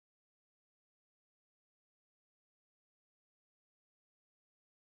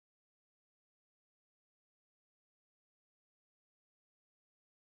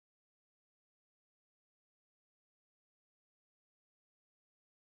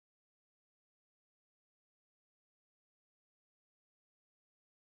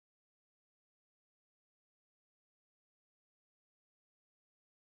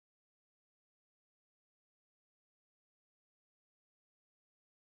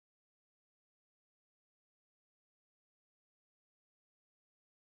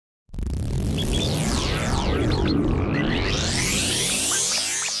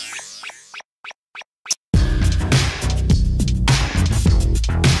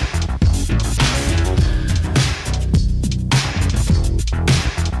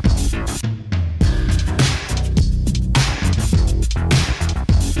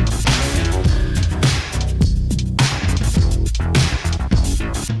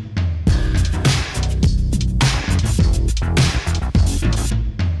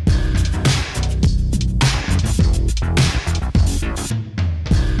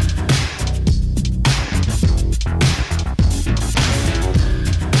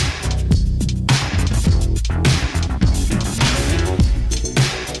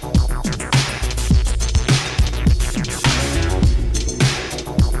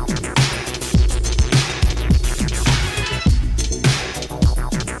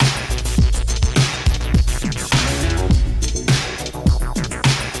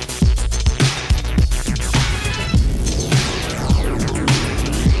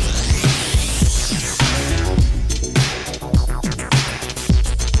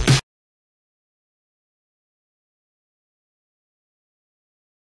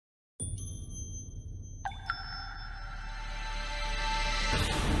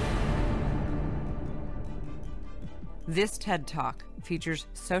This TED Talk features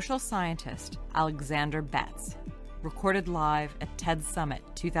social scientist Alexander Betts, recorded live at TED Summit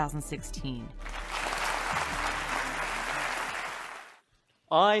 2016.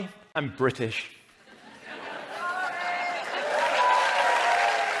 I am British.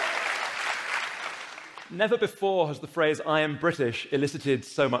 Never before has the phrase "I am British" elicited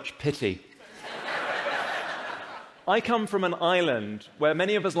so much pity. I come from an island where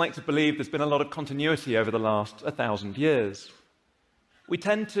many of us like to believe there's been a lot of continuity over the last 1,000 years. We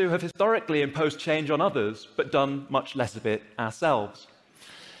tend to have historically imposed change on others, but done much less of it ourselves.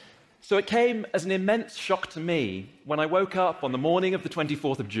 So it came as an immense shock to me when I woke up on the morning of the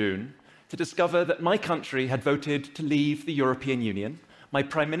 24th of June to discover that my country had voted to leave the European Union, my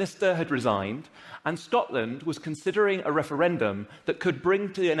Prime Minister had resigned, and Scotland was considering a referendum that could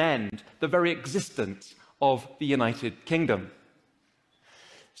bring to an end the very existence of the United Kingdom.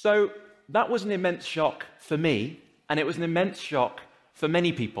 So that was an immense shock for me, and it was an immense shock for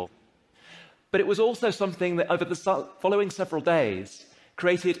many people. But it was also something that over the following several days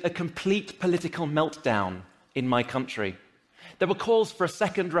created a complete political meltdown in my country. There were calls for a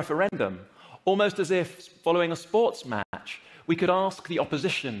second referendum, almost as if, following a sports match, we could ask the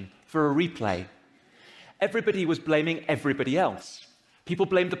opposition for a replay. Everybody was blaming everybody else. People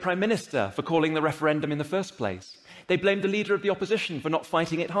blamed the Prime Minister for calling the referendum in the first place. They blamed the leader of the opposition for not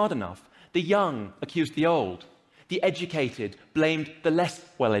fighting it hard enough. The young accused the old. The educated blamed the less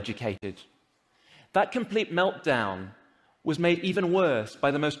well-educated. That complete meltdown was made even worse by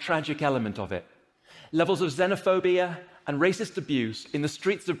the most tragic element of it. Levels of xenophobia and racist abuse in the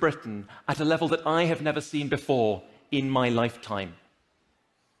streets of Britain at a level that I have never seen before in my lifetime.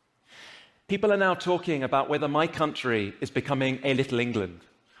 People are now talking about whether my country is becoming a Little England,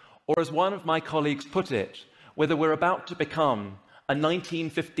 or as one of my colleagues put it, whether we're about to become a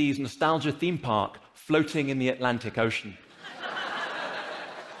 1950s nostalgia theme park floating in the Atlantic Ocean.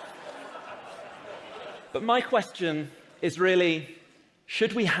 But my question is really,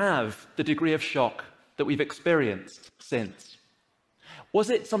 should we have the degree of shock that we've experienced since? Was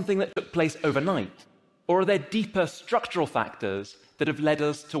it something that took place overnight? Or are there deeper structural factors that have led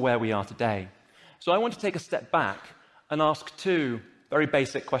us to where we are today? So I want to take a step back and ask two very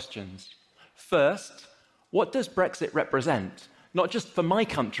basic questions. First, what does Brexit represent, not just for my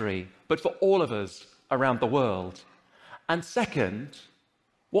country, but for all of us around the world? And second,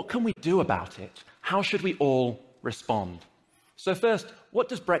 what can we do about it? How should we all respond? So first, what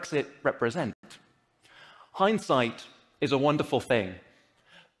does Brexit represent? Hindsight is a wonderful thing.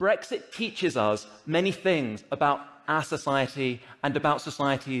 Brexit teaches us many things about our society and about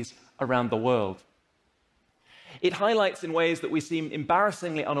societies around the world. It highlights in ways that we seem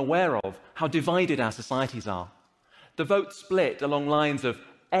embarrassingly unaware of how divided our societies are. The vote split along lines of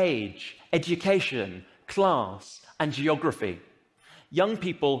age, education, class, and geography. Young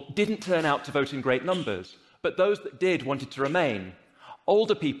people didn't turn out to vote in great numbers, but those that did wanted to remain.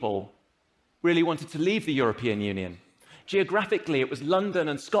 Older people really wanted to leave the European Union. Geographically, it was London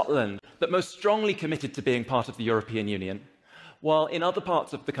and Scotland that most strongly committed to being part of the European Union, while in other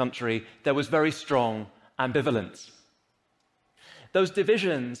parts of the country, there was very strong ambivalence. Those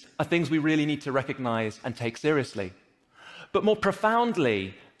divisions are things we really need to recognize and take seriously. But more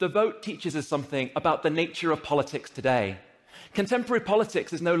profoundly, the vote teaches us something about the nature of politics today. Contemporary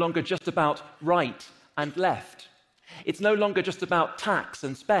politics is no longer just about right and left. It's no longer just about tax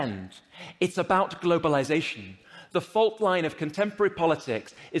and spend. It's about globalization. The fault line of contemporary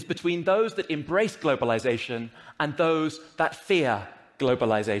politics is between those that embrace globalization and those that fear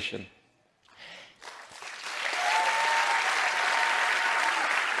globalization.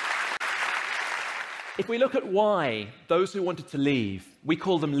 If we look at why those who wanted to leave, we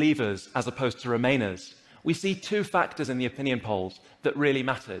call them leavers as opposed to remainers, we see two factors in the opinion polls that really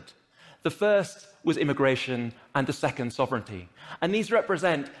mattered. The first was immigration, and the second, sovereignty. And these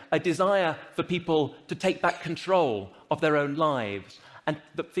represent a desire for people to take back control of their own lives and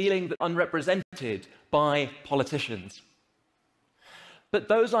the feeling that unrepresented by politicians. But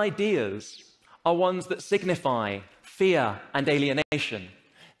those ideas are ones that signify fear and alienation.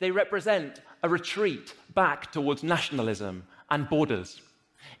 They represent a retreat back towards nationalism and borders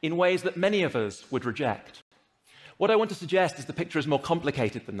in ways that many of us would reject. What I want to suggest is the picture is more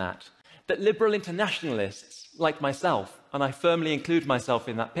complicated than that. That liberal internationalists, like myself, and I firmly include myself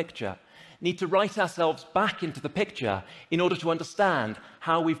in that picture, need to write ourselves back into the picture in order to understand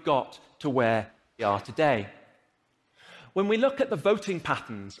how we've got to where we are today. When we look at the voting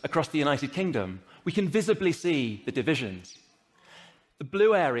patterns across the United Kingdom, we can visibly see the divisions. The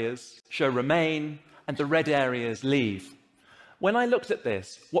blue areas show remain, and the red areas leave. When I looked at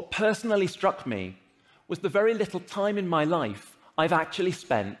this, what personally struck me was the very little time in my life I've actually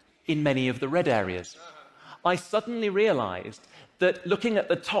spent in many of the red areas. I suddenly realised that looking at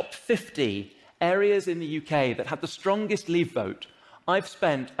the top 50 areas in the UK that had the strongest Leave vote, I've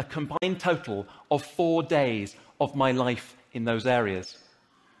spent a combined total of 4 days of my life in those areas.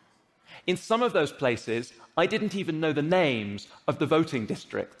 In some of those places, I didn't even know the names of the voting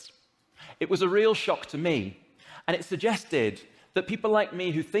districts. It was a real shock to me, and it suggested that people like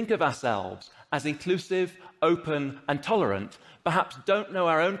me who think of ourselves as inclusive, open, and tolerant perhaps don't know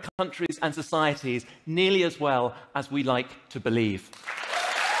our own countries and societies nearly as well as we like to believe.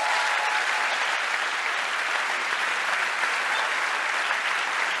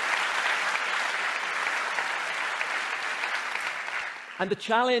 And the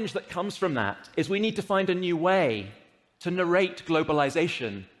challenge that comes from that is we need to find a new way to narrate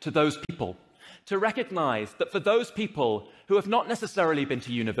globalization to those people, to recognize that for those people who have not necessarily been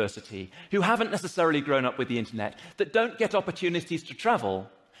to university, who haven't necessarily grown up with the internet, that don't get opportunities to travel,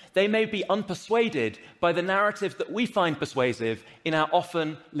 they may be unpersuaded by the narratives that we find persuasive in our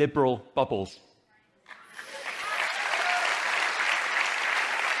often liberal bubbles.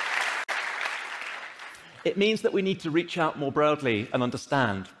 It means that we need to reach out more broadly and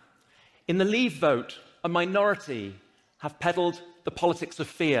understand. In the Leave vote, a minority have peddled the politics of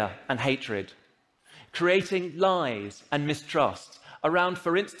fear and hatred, creating lies and mistrust around,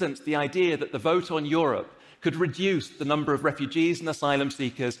 for instance, the idea that the vote on Europe could reduce the number of refugees and asylum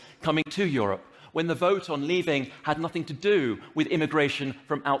seekers coming to Europe, when the vote on leaving had nothing to do with immigration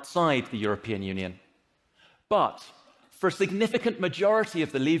from outside the European Union. But for a significant majority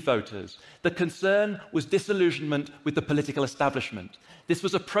of the Leave voters, the concern was disillusionment with the political establishment. This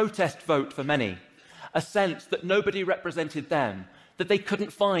was a protest vote for many, a sense that nobody represented them, that they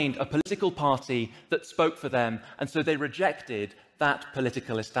couldn't find a political party that spoke for them, and so they rejected that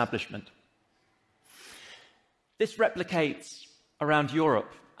political establishment. This replicates around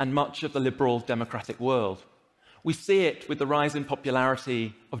Europe and much of the liberal democratic world. We see it with the rise in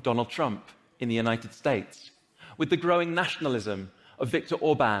popularity of Donald Trump in the United States, with the growing nationalism of Viktor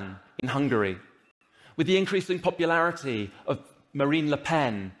Orban in Hungary, with the increasing popularity of Marine Le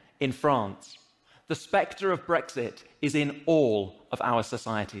Pen in France. The spectre of Brexit is in all of our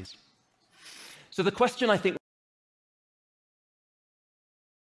societies. So the question I think